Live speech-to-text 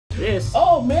This.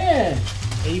 Oh man.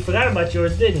 And you forgot about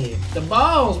yours, didn't you? The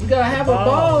balls. We gotta have the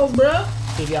balls, bro.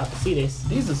 See if y'all can see this.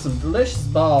 These are some delicious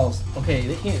balls. Okay,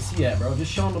 they can't see that, bro.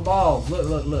 Just show them the balls. Look,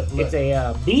 look, look, look. It's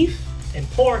a beef and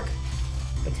pork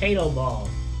potato ball.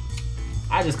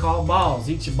 I just call balls.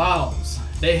 Eat your balls.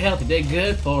 They healthy. They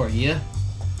good for you.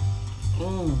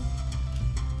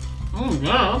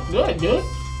 Yeah, good, good.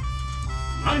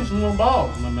 I need some more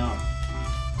balls in my mouth.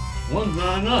 One's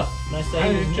not enough. I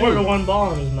say there's more than one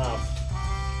ball in his mouth.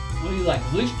 What do you like?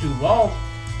 At least 2 balls.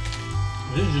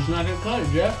 This is just not gonna cut it,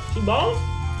 Jeff. 2 balls?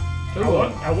 2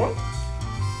 I won.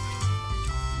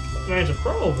 Man's a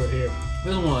pro over here.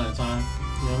 This is one at a time.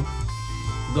 You know,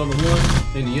 go to one,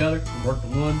 then the other, work the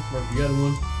one, work the other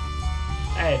one.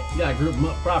 Hey, you gotta group them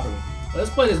up properly. Let's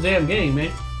play this damn game,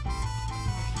 man.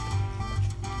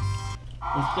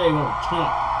 Let's save on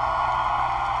top.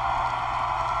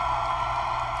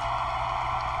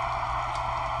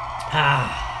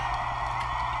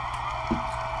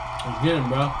 Let's get him,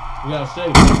 bro. We gotta save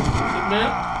him. Sit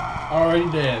down. Already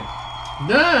dead.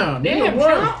 Damn, damn,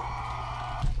 work.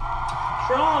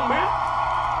 Strong, bro.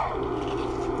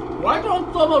 Why don't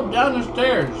you come up down the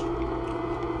stairs?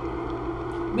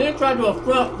 Then try to do a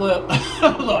front flip. I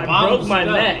broke my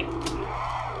neck.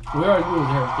 Where are you with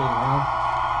hair skating around?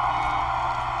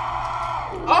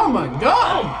 Oh my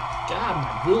god! Oh my god,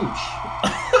 my gooch.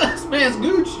 This man's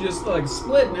gooch just like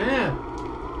split in half.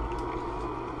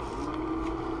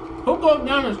 Who goes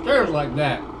down the stairs like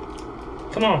that?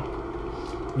 Come on.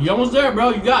 You almost there, bro.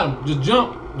 You got him. Just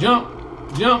jump, jump,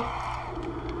 jump.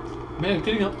 Man,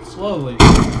 getting up slowly.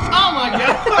 Oh my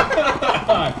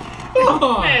god!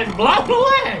 Oh. Man, block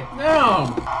away.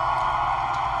 Damn.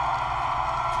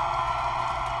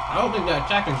 I don't think that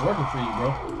tactic's working for you,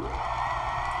 bro.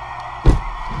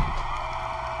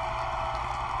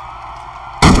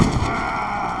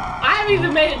 I haven't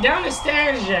even made it down the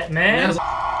stairs yet, man.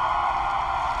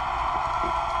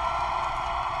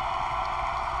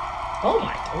 Oh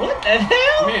my, what the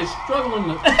hell? Man, struggling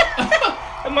to...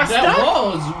 Am I stuck? That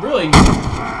wall is really...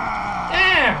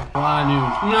 Damn. A lot of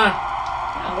news. Nah.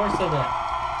 Worse than that.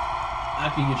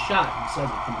 After you get shot, it says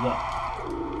it comes up.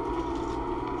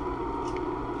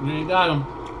 You ain't got him.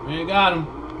 You ain't got him.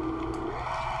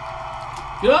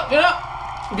 Get up, get up!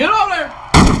 Get over there!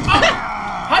 Oh.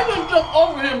 How you gonna jump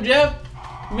over him, Jeff?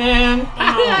 Man,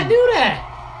 how did I do that?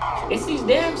 It's these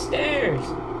damn stairs.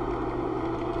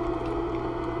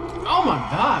 Oh my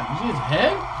god, you see his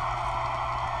head?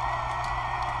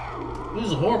 This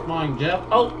is horrifying, Jeff.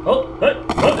 Oh.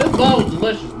 This ball was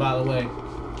delicious, by the way.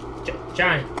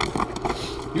 Giant.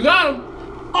 You got him!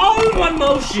 All in one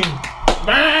motion!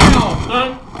 Bam,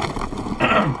 son!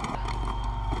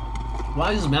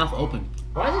 Why is his mouth open?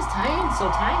 Why is his hand so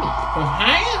tiny? His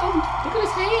hand? Look at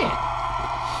his hand.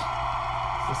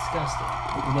 It's disgusting.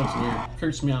 It looks weird.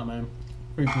 Creeps me out, man.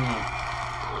 Creeps me out.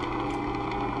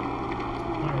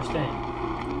 I don't understand.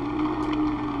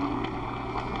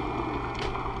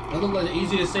 That looks like the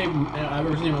easiest save I've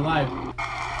ever seen in my life.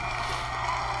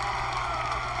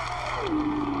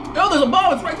 Yo, there's a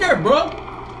ball. It's right there, bro.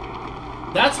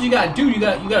 That's what you gotta do. You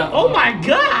gotta. Oh my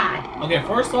god! Okay,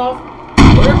 first off,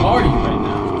 where are you right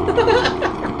now?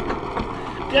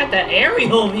 Got that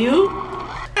aerial view.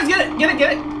 Let's get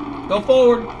it. Go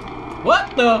forward.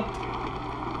 What the?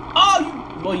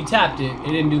 Oh, well, you tapped it. It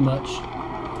didn't do much.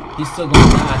 He's still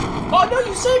gonna die. Oh no,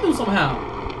 you saved him somehow.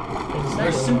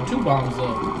 There's 2 bombs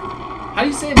though. How do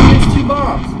you save against 2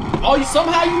 bombs? Oh,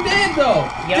 somehow you did though.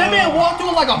 Yeah. That man walked through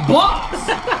it like a boss.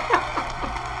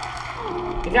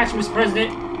 I got you, Mr.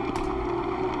 President.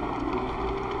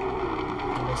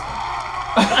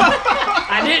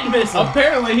 I didn't miss him.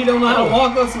 Apparently, he don't know how to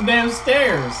walk up some damn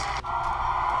stairs.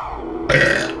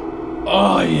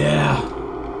 Oh yeah.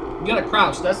 You gotta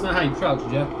crouch. That's not how you crouch,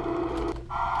 Jeff.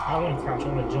 I don't want to crouch. I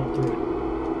want to jump through it.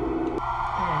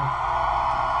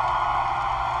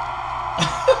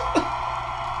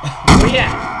 Where you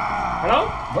at? Hello?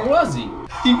 Where was he?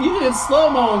 You did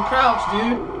slow-mo and crouch,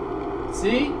 dude.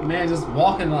 See? Man just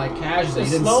walking like casually.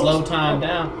 He didn't slow time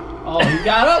down. Oh, he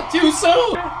got up too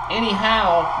soon.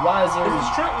 Anyhow, why is there... This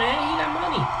is Trump, man. He got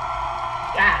money.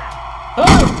 Ah.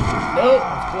 Oh! Nope.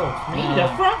 That's close. He did a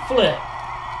front flip.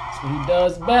 That's what he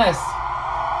does best.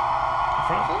 The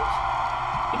front flips?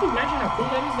 You can imagine how cool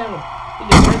that is? That would be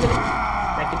the president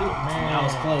that could do it. Man. That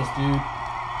was close, dude.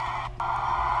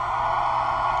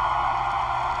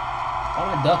 Why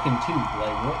am I ducking too?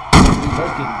 Like, what? We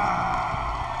both getting...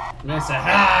 Man said,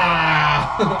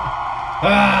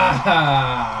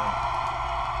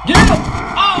 Get him!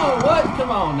 Oh, what? Come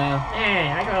on now.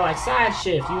 Man, I gotta like side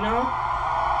shift, you know?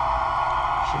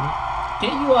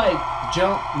 Can't you like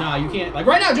jump? Nah, you can't. Like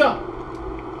right now, jump!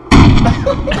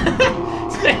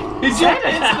 He jumped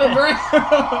into the ground.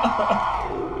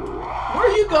 Where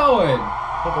are you going?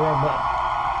 Hit the wrong button.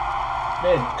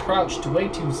 Man, crouched way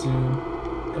too soon.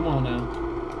 Come on now.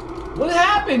 What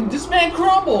happened? This man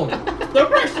crumbled. The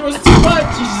pressure was too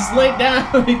much. He just laid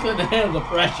down. He couldn't handle the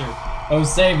pressure of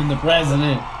saving the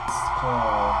president.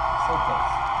 Oh, so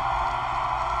close.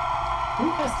 Who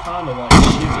has time to like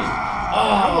shimmy?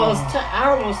 I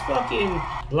almost fucking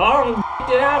long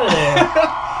it out of there.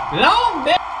 Long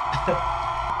man.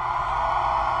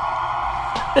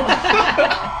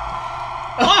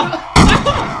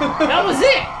 That was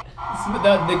it.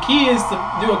 The key is to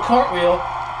do a cartwheel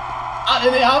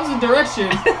in the opposite direction.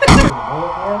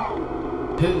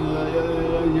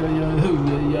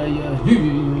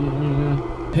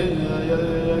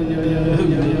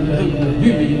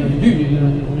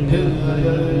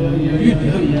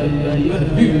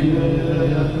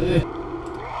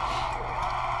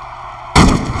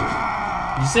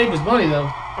 You saved his money though.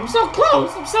 I'm so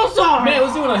close. I'm so sorry. Man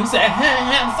was doing it. He said,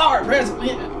 "I'm sorry,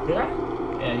 President." Did I?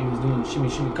 Yeah, he was doing the shimmy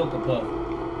shimmy cocoa puff.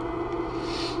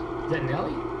 Is that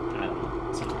Nelly? I don't know.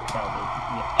 Probably.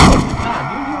 Yeah. Oh God,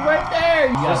 dude, you right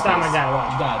there. First time I gotta watch.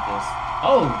 You got this.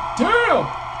 Oh damn!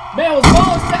 Man was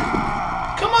balling.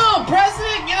 Come on,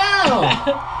 President, get out!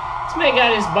 This man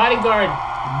got his bodyguard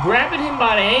grabbing him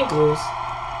by the ankles.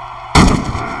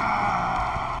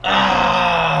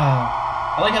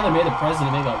 I like how they made the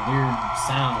president make a weird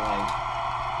sound, like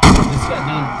just got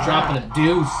done dropping a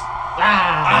deuce.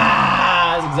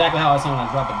 That's exactly how I sound when I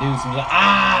drop a deuce. I'm just like,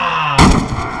 I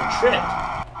tripped.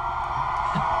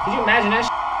 Could you imagine that?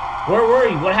 Where were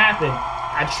you? What happened?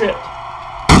 I tripped.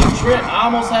 I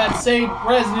almost had saved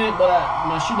president, but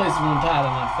my shoelaces weren't tied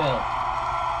and I fell.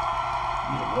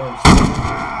 You're the worst.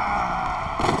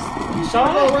 You saw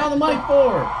What go around the money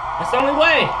for? That's the only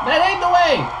way. That ain't the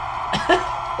way.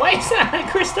 Why you sound like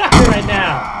Chris Tucker right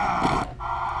now?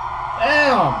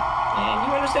 Damn. Man,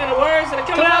 you understand the words that are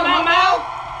coming out of my mouth?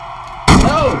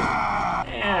 No.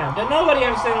 Damn, don't nobody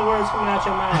understand the words coming out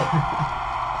your mouth.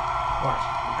 Watch.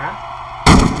 Huh?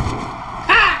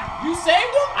 Ha! You saved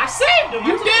him? I saved him.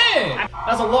 You did.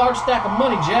 That's a large stack of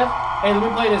money, Jeff. Hey, let me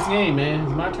play this game, man.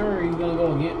 Is it my turn or are you gonna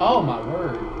go again? Oh my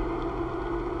word.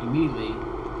 Immediately.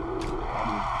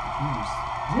 I'm confused.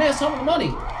 This man some of the money.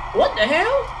 What the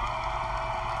hell?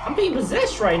 I'm being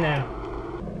possessed right now.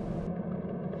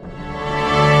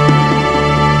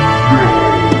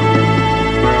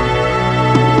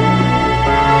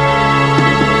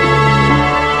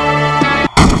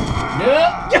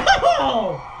 Yep.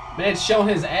 Yo! Man showing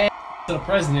his ass to the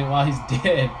president while he's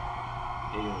dead.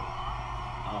 Ew.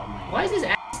 Oh man. Why is his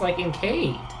ass like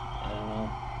encaved? I don't know.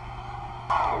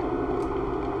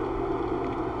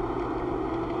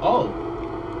 Oh,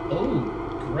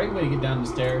 great way to get down the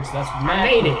stairs. That's mad. I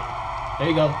made it. There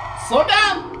you go. Slow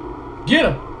down. Get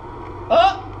him.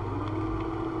 Up.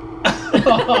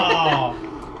 Oh,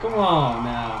 come on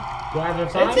now. Do I have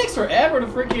enough time? It takes forever to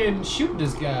freaking shoot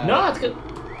this guy. No, it's good.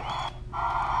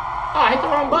 Oh, I hit the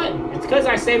wrong button. It's because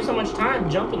I saved so much time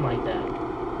jumping like that.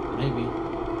 Maybe.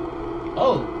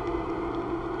 Oh.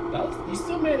 You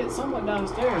still made it somewhat down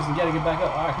the stairs. You gotta get back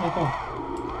up. Alright, come on.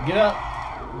 Get up.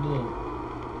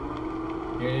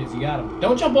 Here it is. You got him.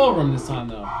 Don't jump over him this time,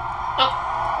 though.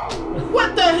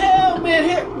 What the hell, man?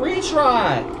 Hit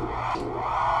retry.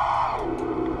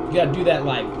 You gotta do that,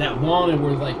 like, that one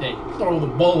where, like, they throw the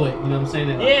bullet. You know what I'm saying?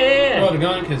 They, like, Yeah. throw the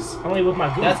gun, because Only with my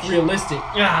gooch. that's realistic.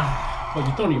 But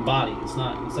you're throwing your body. It's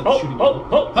not, instead of shooting Hey!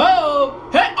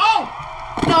 Oh!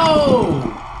 No!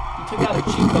 You took out a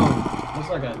cheekbone. Looks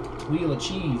like a wheel of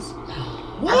cheese.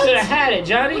 What? I should have had it,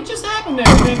 Johnny. What just happened there?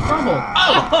 Man, crumbled.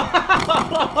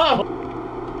 Oh!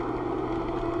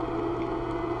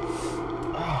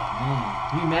 Man.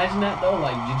 Can you imagine that though?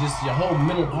 Like your whole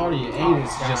middle part of your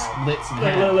anus just splits in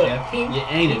half. Look. Yeah? Your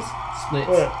anus splits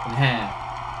in half.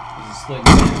 It's a split in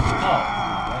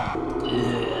half. Oh my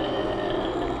god.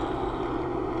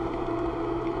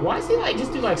 Why is he like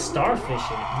just do like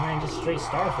starfishing? Man, just straight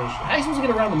starfishing. How are you supposed to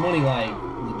get around the money like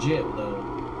legit though?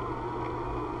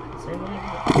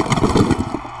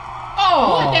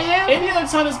 Oh! What the hell? Any other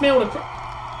time this man would have.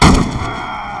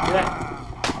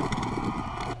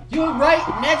 You were right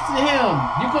next to him.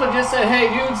 You could have just said, "Hey,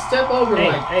 dude, step over 2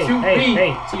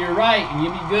 feet to your right, and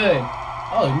you'll be good."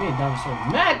 Oh, you made it down the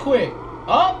stairs mad quick.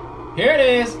 Oh, here it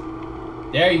is.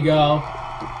 There you go.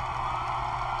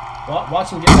 Watch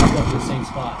him get back up to the same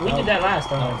spot. We did that last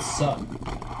time. Oh, it sucked.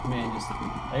 Man, just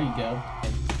there you go.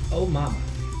 Oh mama.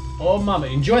 Oh mama,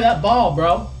 enjoy that ball,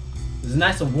 bro. It's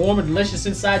nice and warm and delicious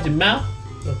inside your mouth.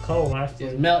 It's cold after.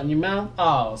 It's melting your mouth.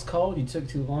 Oh, it's cold. You took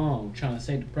too long trying to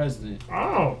save the president.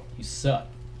 Oh. You suck.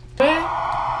 Man.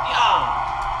 Yeah.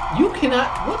 You cannot.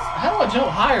 How do I jump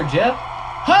higher, Jeff?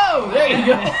 Oh, there you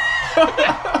go.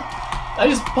 I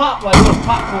just popped like a little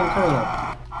popcorn kernel.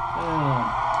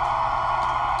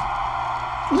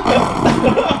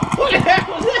 What the heck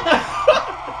was that?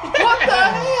 What the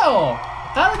hell?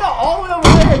 How did I go all the way over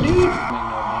there, dude? Make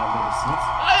no damn bit of sense.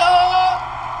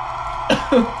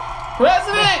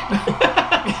 President!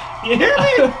 You hear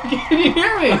me? Can you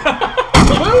hear me?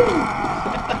 Boom!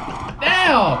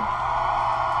 Down!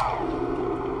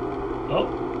 Oh.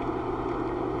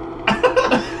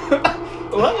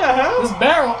 What the hell? This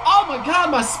barrel. Oh my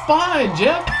god, my spine,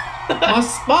 Jeff! My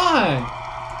spine!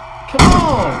 Come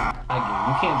on! I get it.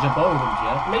 You can't jump over them,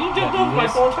 Jeff. Man, you jumped over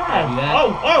like 4 times.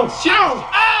 Oh, shoot!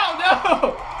 Oh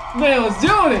no! Man, I was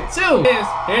doing it too. Here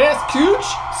it is. Scooch,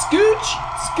 scooch,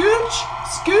 scooch,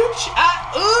 scooch.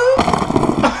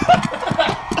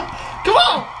 Come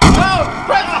on! Oh,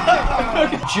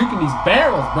 President! Juking these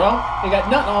barrels, bro. They got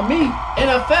nothing on me.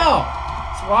 NFL.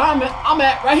 That's where I'm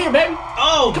at right here, baby.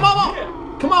 Oh, come on, yeah.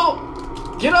 Come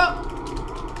on. Get up.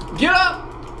 Get up.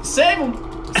 Save him.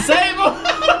 Save him.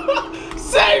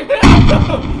 Save him.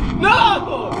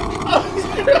 No.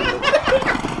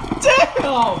 Damn.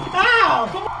 Ow.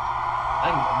 Come on.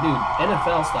 Dude,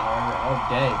 NFL style right here all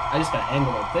day. I just got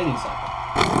angled on thingy cycle.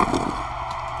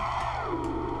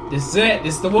 This is it.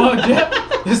 This is the one, Jeff.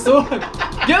 This is the one.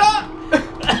 Get up.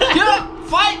 Get up.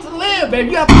 Fight to live, baby.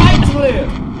 You gotta fight to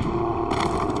live.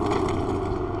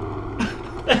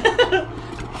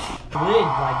 Slid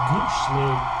like gooch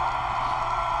slid.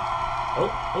 Oh.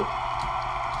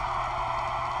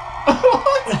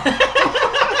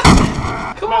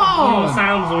 Come on. You know,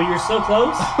 sounds where you're so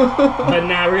close, but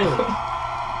not really.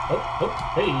 Oh,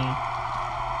 hey.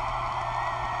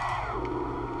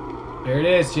 There it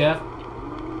is, Jeff.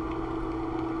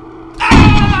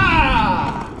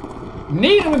 Ah!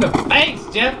 Need him in the face,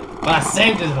 Jeff. But I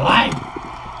saved his life.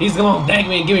 He's gonna thank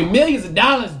me and give me millions of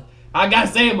dollars. I gotta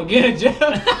save him again, Jeff.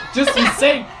 Just to be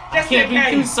safe. I can't be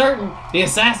too certain the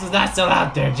assassin's not still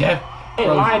out there, Jeff. Hey,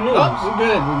 live news. Oh, we're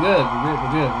good.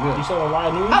 You saw the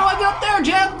live news? How do I get up there,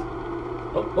 Jeff?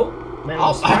 Oh. Man, I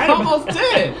almost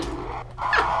did.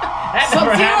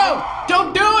 Sub-Zero!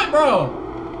 Don't do it, bro!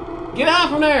 Get out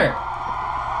from there!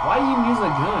 Why are you even using a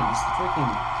gun? Just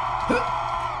freaking...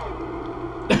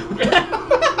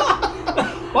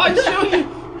 Why show you?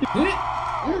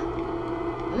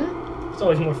 It's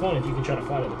always more fun if you can try to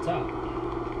fight at the top.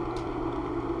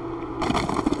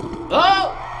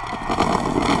 Oh!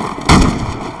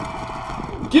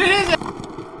 Get his ass!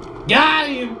 Got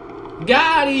him!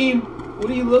 Got him! What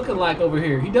are you looking like over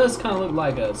here? He does kind of look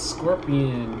like a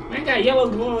scorpion. Man got yellow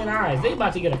glowing eyes. They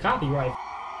about to get a copyright.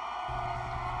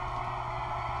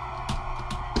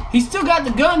 He still got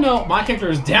the gun though. My character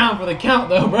is down for the count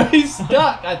though, bro. He's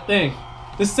stuck, I think.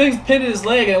 This thing's pinned in his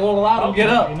leg and it won't allow him to get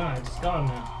up. No, it's gone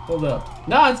now. Hold up.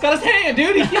 No, it's got his hand,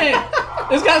 dude. He can't.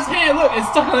 It's got his hand. Look, it's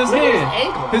stuck on his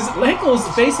hand. His ankle is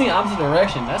facing the opposite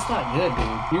direction. That's not good,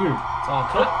 dude. Here, it's all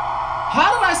cut.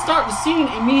 How did I start the scene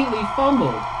immediately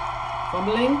fumble?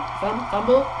 Fumble?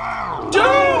 Dude,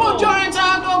 a giant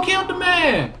taco killed the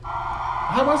man!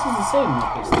 How else is it saving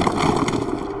like this?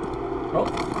 Oh.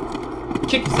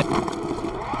 Kick his ass.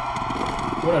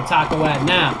 Where the taco at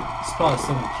now? It's probably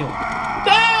still gonna kill him.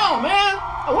 Damn, man!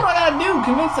 What do I gotta do?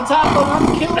 Convince the taco not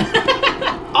to kill him?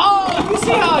 Oh, you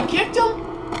see how I kicked him?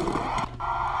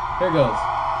 Here goes.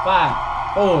 5,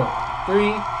 4,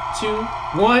 3, 2,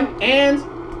 1, and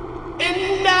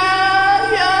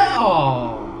yeah!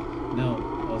 Oh. No,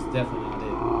 that was definitely not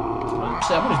it.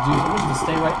 Actually, I'm gonna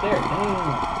stay right there.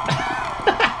 Damn.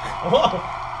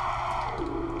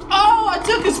 Oh, I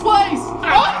took his place!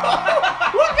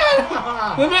 Look at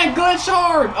him! The man glitched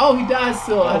hard! Oh, he died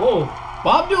still.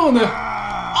 But I'm doing the...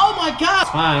 Oh my god!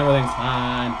 It's fine, everything's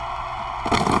fine.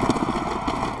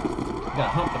 You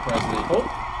gotta hump the president. Oh,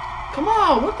 come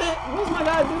on! What's my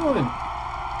guy doing?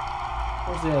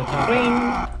 Where's the other top?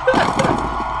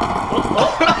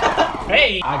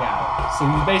 Hey! I got it. So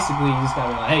you basically just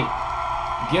gotta be like, hey,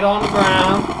 get on the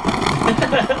ground.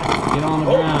 Get on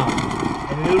the ground.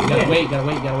 You gotta wait. What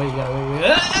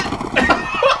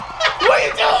are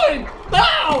you doing?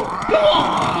 No! Come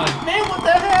on! Man, what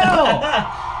the hell?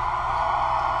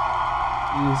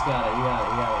 You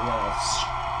gotta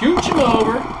scooch him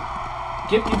over.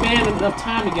 Give the man enough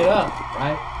time to get up.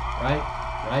 Right.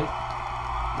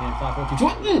 And 5, 4, 3, 2,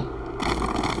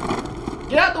 1.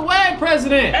 Get out the way,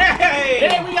 President!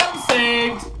 Hey, we got him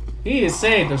saved. He is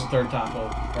saved. There's a third taco.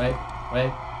 Right.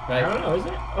 I don't know, is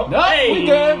it? Oh, no, we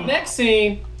good. Next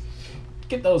scene.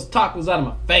 Get those tacos out of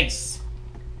my face.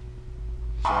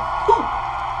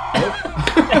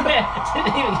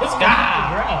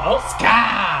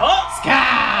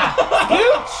 Sky!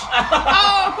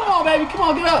 Come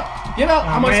on, get up. Get up.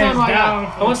 How much time do I got?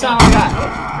 How much time do I got?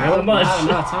 Not much. Not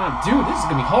enough time. Dude, this is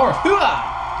gonna be hard. Hoo-ah!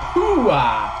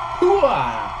 Hoo-ah!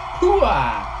 Hoo-ah!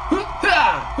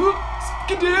 Hoo-ah! Hoo-ah!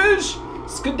 Skadoosh!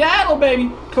 Skedaddle,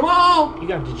 baby. Come on. You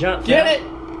got to jump. Get it.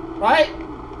 Right?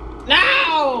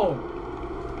 Now!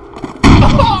 Oh,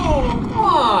 come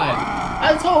on.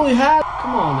 I totally had.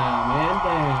 Come on now, man.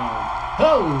 Damn.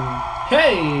 Ho.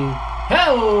 Hey.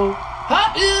 Ho.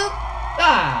 Hop.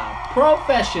 Ah.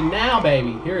 Profession now,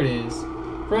 baby. Here it is.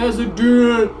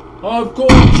 President, I've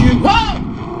got you. Oh!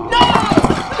 No!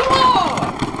 Come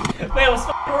on! Man, I was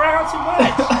f***ing around too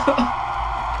much.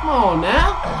 Come on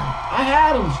now. I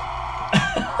had him.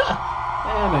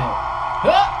 Damn it.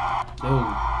 Huh? Dude,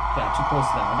 got too close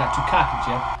to that. I got too cocky,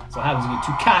 Jeff. So what happens when you get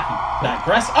too cocky? That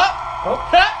aggressive. Up! Oh.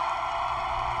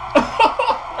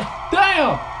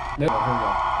 Damn! No,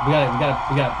 here we go.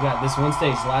 We got this one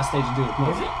stage, the last stage to do it.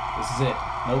 Come on. Is it? This is it.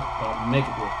 Nope, I'll make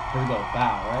it good. Here we go.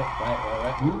 Bow, right.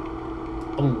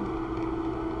 Boom.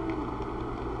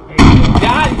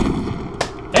 Got you.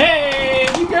 Hey,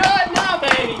 you good now,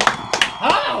 baby.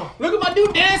 Oh, look at my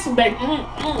dude dancing, baby.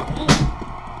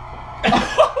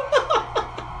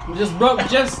 Just broke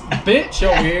Jeff's bitch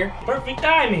over here. Perfect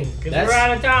timing, because we're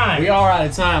out of time. We are out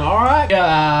of time. All right.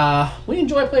 We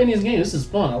enjoy playing these games. This is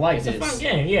fun. I like this. It's a fun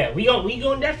game. Yeah, we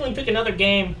gonna definitely pick another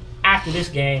game after this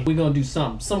game. We're gonna do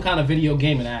some kind of video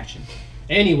game in action.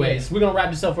 Anyways, we're gonna wrap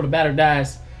this up for the Battered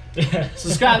Dice.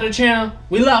 Subscribe to the channel.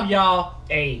 We love y'all.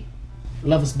 Hey,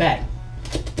 Love us back.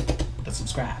 That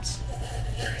subscribes.